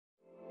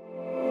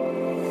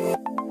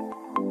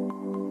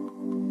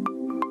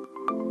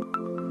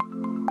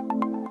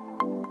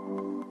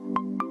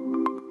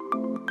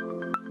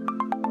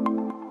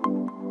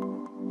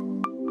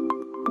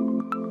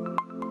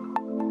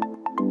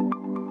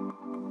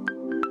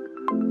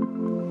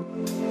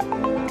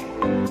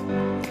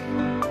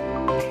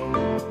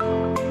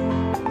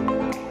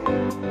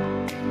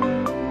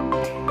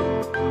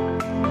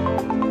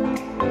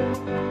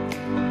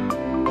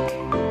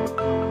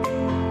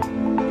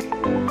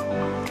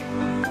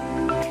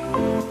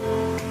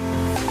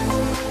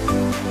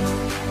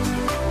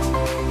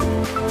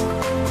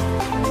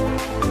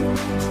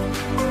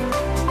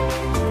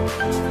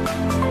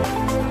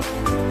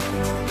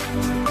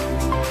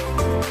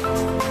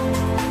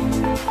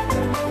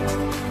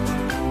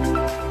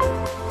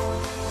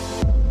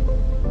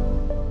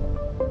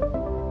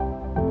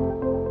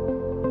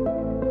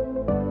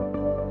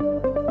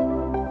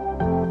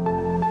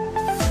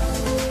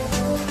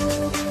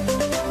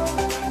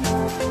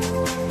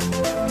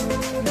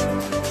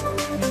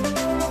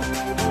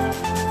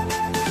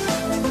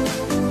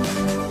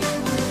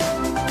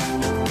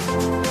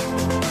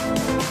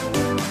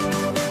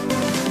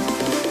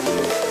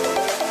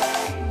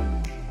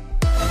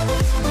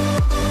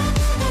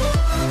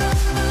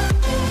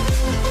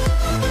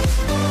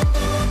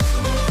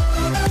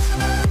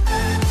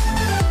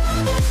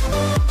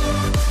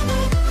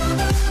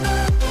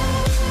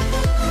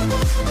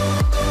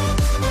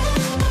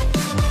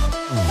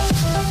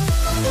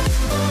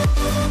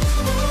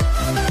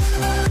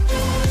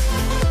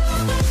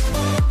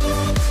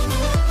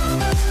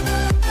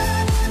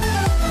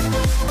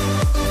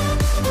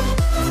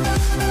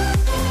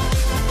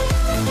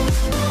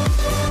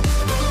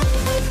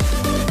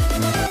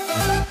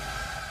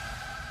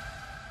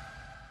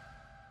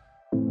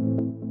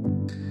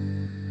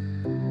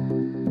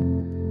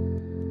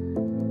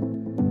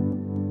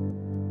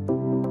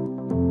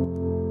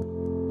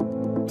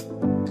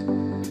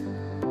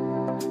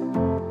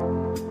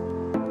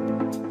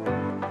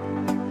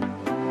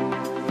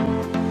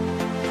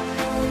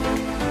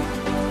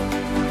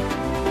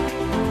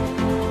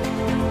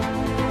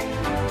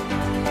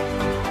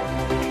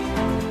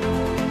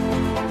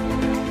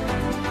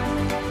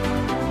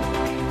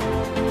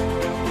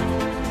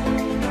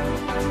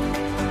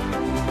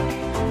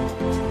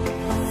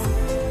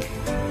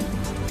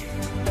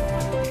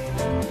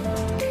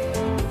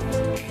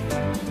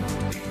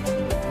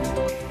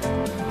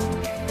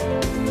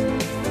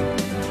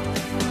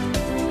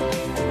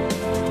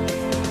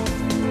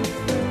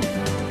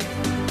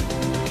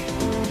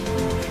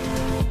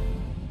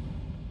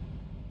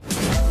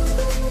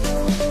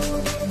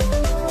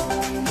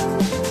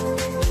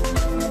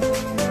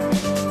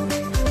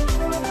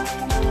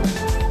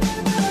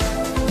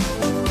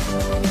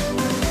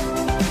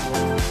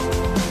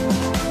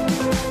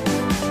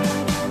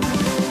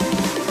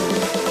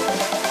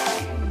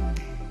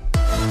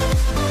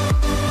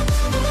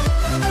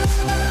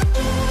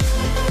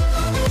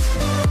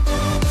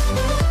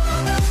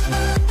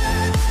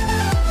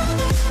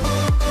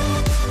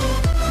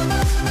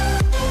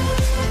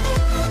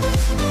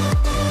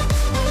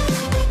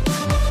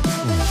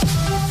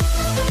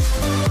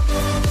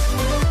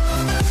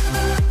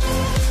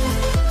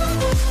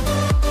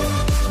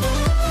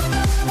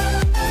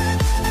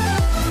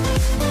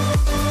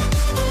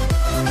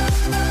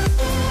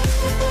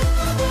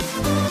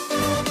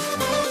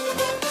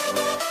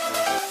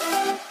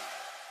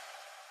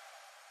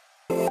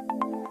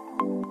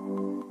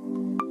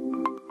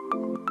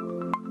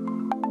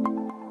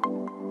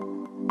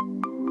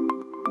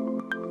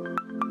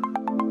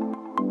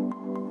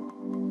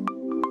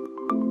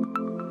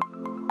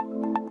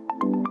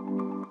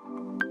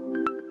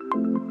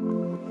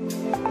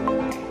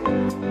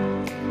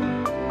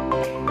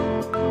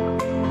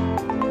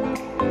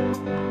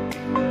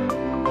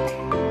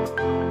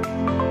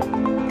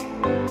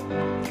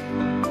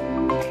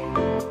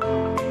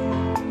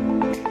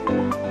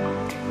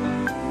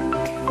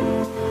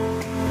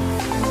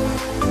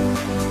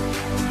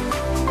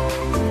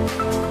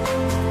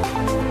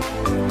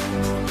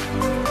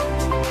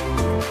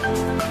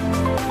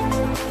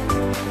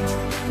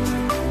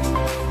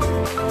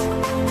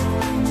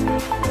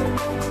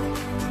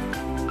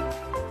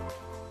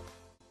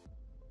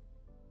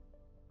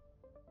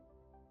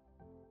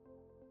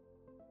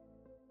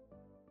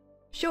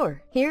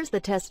Sure, here's the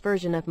test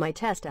version of my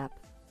test app.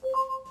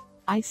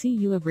 I see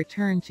you have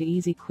returned to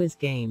Easy Quiz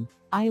Game.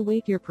 I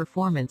await your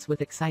performance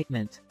with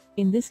excitement.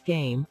 In this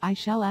game, I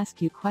shall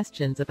ask you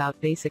questions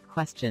about basic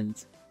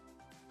questions.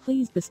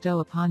 Please bestow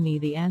upon me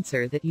the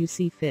answer that you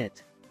see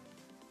fit.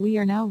 We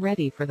are now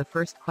ready for the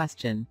first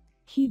question.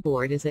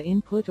 Keyboard is an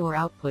input or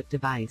output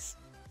device?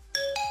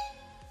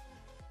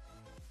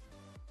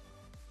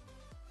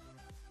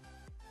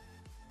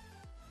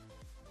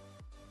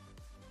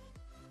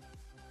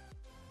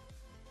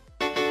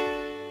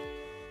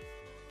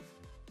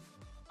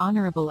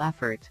 Honorable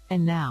effort.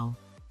 And now.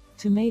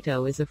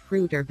 Tomato is a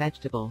fruit or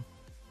vegetable?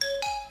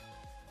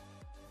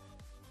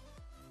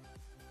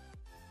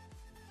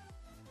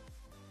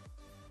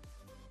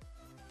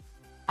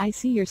 I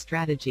see your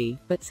strategy,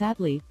 but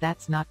sadly,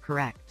 that's not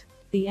correct.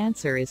 The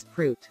answer is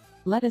fruit.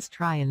 Let us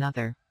try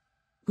another.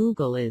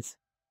 Google is.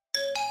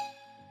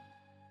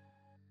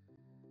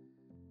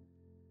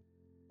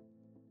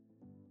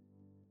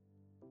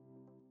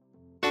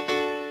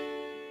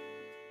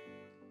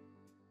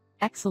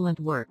 Excellent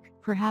work.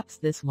 Perhaps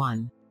this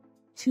one.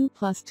 2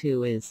 plus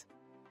 2 is.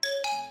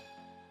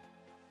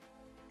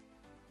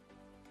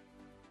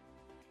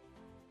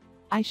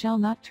 I shall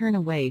not turn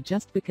away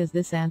just because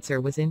this answer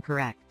was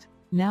incorrect.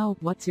 Now,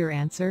 what's your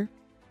answer?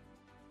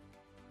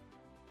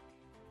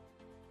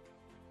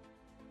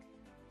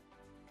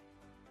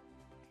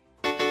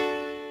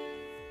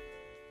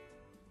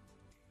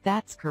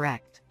 That's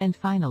correct. And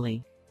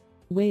finally.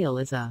 Whale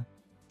is a.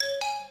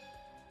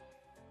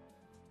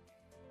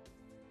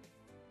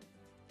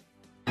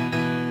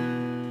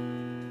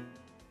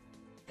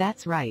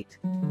 That's right.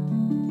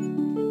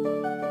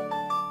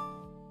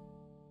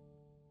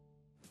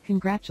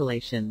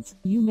 Congratulations,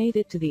 you made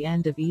it to the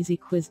end of Easy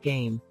Quiz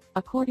Game.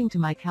 According to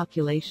my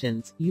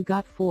calculations, you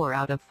got 4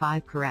 out of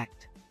 5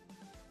 correct.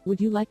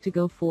 Would you like to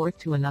go forth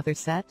to another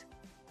set?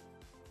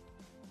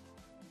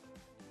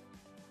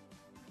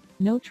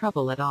 No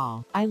trouble at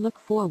all. I look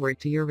forward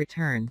to your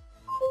return.